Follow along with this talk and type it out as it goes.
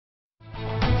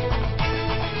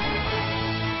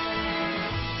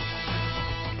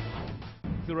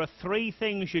there are three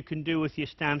things you can do with your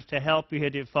stance to help you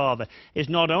hit it farther. It's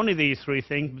not only these three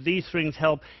things, but these things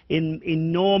help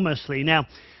enormously. Now,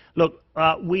 look,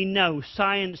 we know,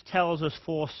 science tells us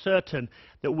for certain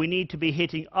that we need to be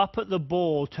hitting up at the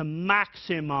ball to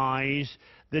maximize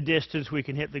the distance we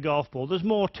can hit the golf ball. There's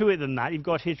more to it than that. You've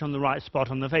got to hit it on the right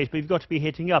spot on the face, but you've got to be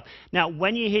hitting up. Now,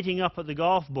 when you're hitting up at the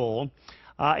golf ball,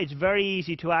 it's very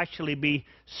easy to actually be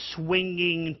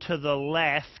swinging to the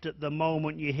left at the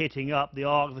moment you're hitting up, the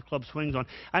arc the club swings on.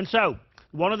 And so,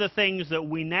 one of the things that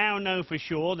we now know for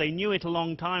sure, they knew it a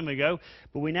long time ago,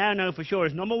 but we now know for sure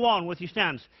is, number one, with your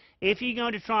stance, if you're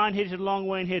going to try and hit it a long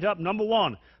way and hit up, number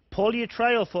one, pull your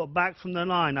trail foot back from the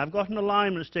line. I've got an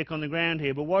alignment stick on the ground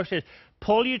here, but watch this.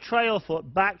 Pull your trail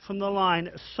foot back from the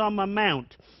line some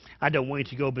amount. I don't want you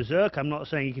to go berserk. I'm not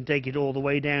saying you can take it all the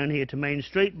way down here to Main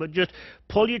Street, but just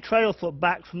pull your trail foot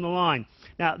back from the line.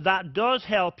 Now, that does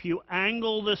help you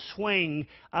angle the swing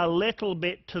a little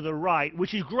bit to the right,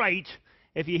 which is great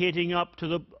if you're hitting up at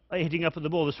the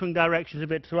ball. The swing direction is a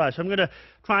bit to the right. So I'm going to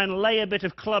try and lay a bit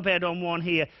of club head on one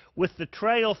here with the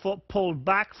trail foot pulled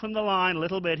back from the line a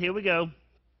little bit. Here we go.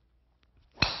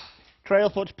 Trail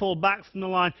foot's pulled back from the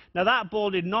line. Now, that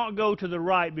ball did not go to the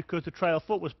right because the trail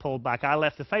foot was pulled back. I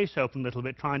left the face open a little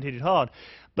bit trying to hit it hard.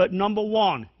 But number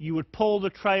one, you would pull the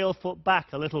trail foot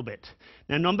back a little bit.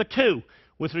 Now, number two,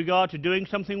 with regard to doing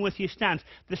something with your stance,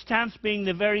 the stance being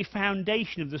the very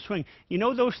foundation of the swing. You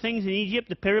know those things in Egypt,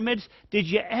 the pyramids? Did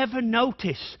you ever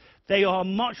notice they are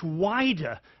much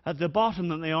wider at the bottom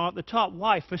than they are at the top?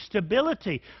 Why? For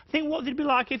stability. Think what they'd be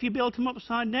like if you built them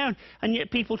upside down, and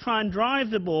yet people try and drive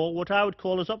the ball, what I would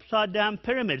call as upside down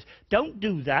pyramids. Don't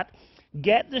do that.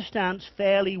 Get the stance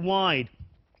fairly wide.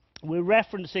 We're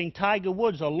referencing Tiger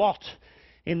Woods a lot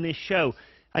in this show.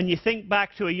 And you think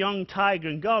back to a young Tiger,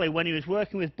 and golly, when he was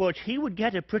working with Butch, he would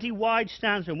get a pretty wide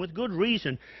stance, and with good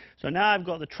reason. So now I've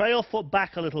got the trail foot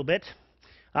back a little bit.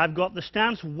 I've got the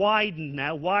stance widened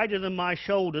now, wider than my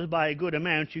shoulders by a good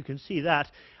amount, you can see that.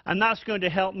 And that's going to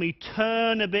help me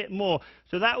turn a bit more.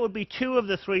 So that would be two of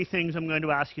the three things I'm going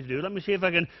to ask you to do. Let me see if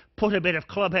I can put a bit of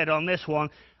club head on this one.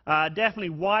 Definitely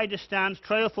wider stance,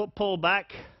 trail foot pull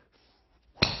back.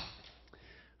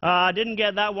 I didn't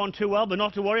get that one too well, but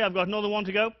not to worry, I've got another one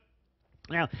to go.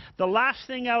 Now, the last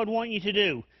thing I would want you to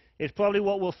do is probably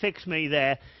what will fix me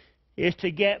there, is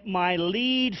to get my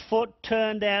lead foot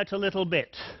turned out a little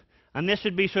bit. And this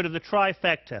would be sort of the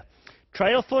trifecta.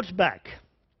 Trail foot's back,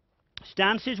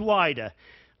 stance is wider,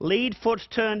 lead foot's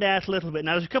turned out a little bit.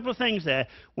 Now, there's a couple of things there.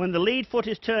 When the lead foot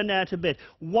is turned out a bit,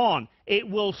 one, it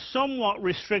will somewhat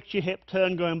restrict your hip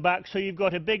turn going back, so you've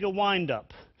got a bigger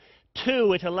wind-up.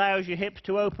 Two, it allows your hips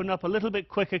to open up a little bit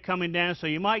quicker coming down, so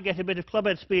you might get a bit of club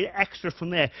head speed extra from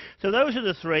there. So those are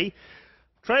the three.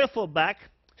 Trail foot back,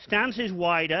 stance is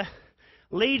wider,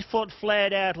 lead foot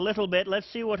flared out a little bit.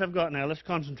 Let's see what I've got now. Let's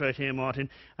concentrate here, Martin,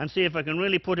 and see if I can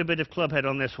really put a bit of club head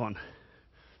on this one.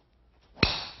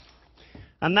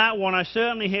 And that one I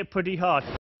certainly hit pretty hard.